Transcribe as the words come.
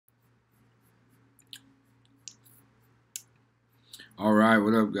All right,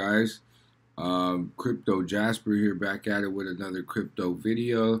 what up, guys? Crypto Jasper here, back at it with another crypto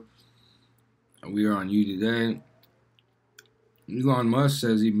video. We are on you today. Elon Musk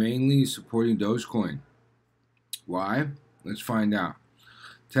says he mainly is supporting Dogecoin. Why? Let's find out.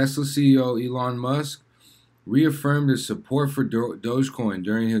 Tesla CEO Elon Musk reaffirmed his support for Dogecoin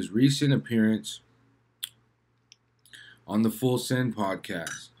during his recent appearance on the Full Send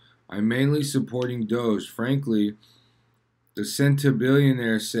podcast. I'm mainly supporting Doge. Frankly, the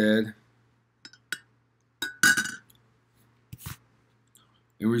centibillionaire said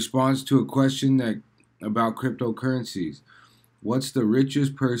in response to a question about cryptocurrencies. The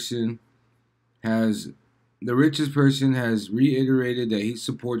richest person has reiterated that he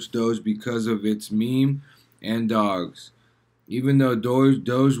supports Doge because of its meme and dogs. Even though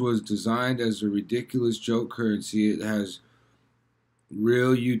Doge was designed as a ridiculous joke currency, it has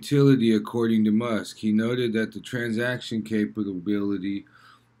real utility according to Musk. He noted that the transaction capability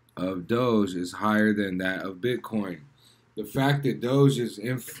of Doge is higher than that of Bitcoin. The fact that Doge is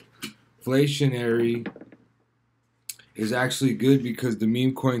inflationary is actually good because the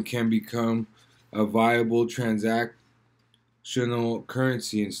meme coin can become a viable transactional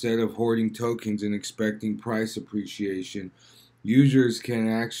currency. Instead of hoarding tokens and expecting price appreciation, users can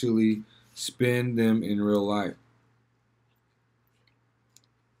actually spend them in real life.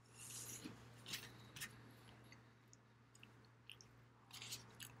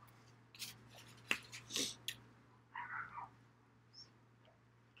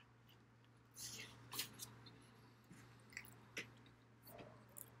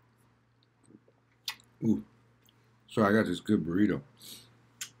 Ooh, sorry, I got this good burrito.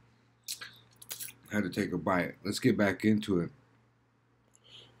 Had to take a bite. Let's get back into it.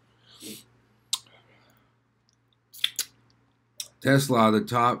 Tesla, the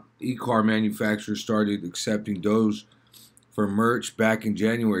top e-car manufacturer, started accepting Doge for merch back in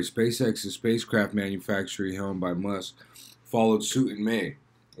January. SpaceX's spacecraft manufacturer, helmed by Musk, followed suit in May.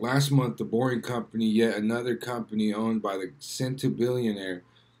 Last month, the Boring Company, yet another company owned by the centibillionaire,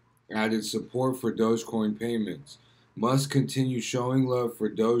 added support for Dogecoin payments. Musk continues showing love for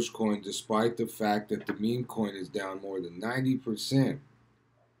Dogecoin despite the fact that the meme coin is down more than 90%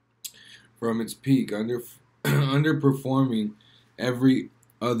 from its peak, underperforming every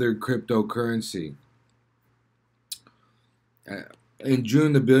other cryptocurrency. In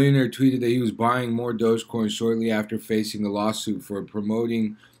June, the billionaire tweeted that he was buying more Dogecoin shortly after facing a lawsuit for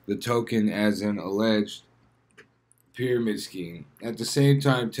promoting the token as an alleged pyramid scheme. At the same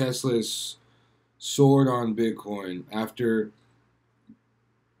time, Tesla has soared on Bitcoin after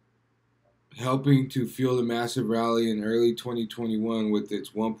helping to fuel the massive rally in early 2021 with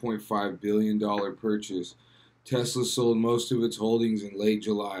its $1.5 billion purchase. Tesla sold most of its holdings in late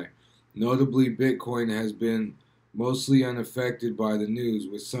July. Notably, Bitcoin has been mostly unaffected by the news,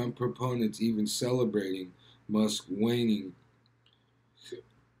 with some proponents even celebrating Musk's waning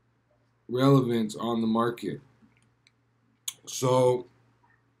relevance on the market. So,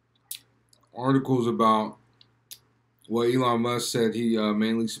 articles about what Elon Musk said he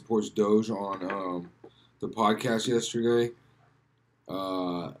mainly supports Doge on the podcast yesterday,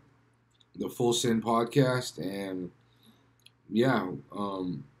 the Full Send podcast, and yeah,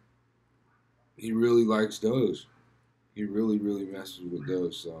 he really likes Doge. He really messes with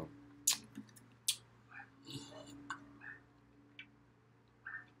Doge. So,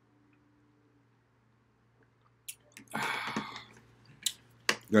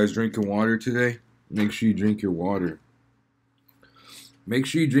 you guys drinking water today? Make sure you drink your water. Make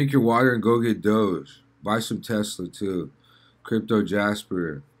sure you drink your water and go get Doge. Buy some Tesla too. Crypto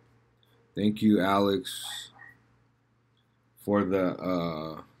Jasper. Thank you, Alex, for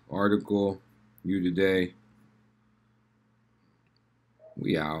the article. You today.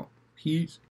 We out. Peace.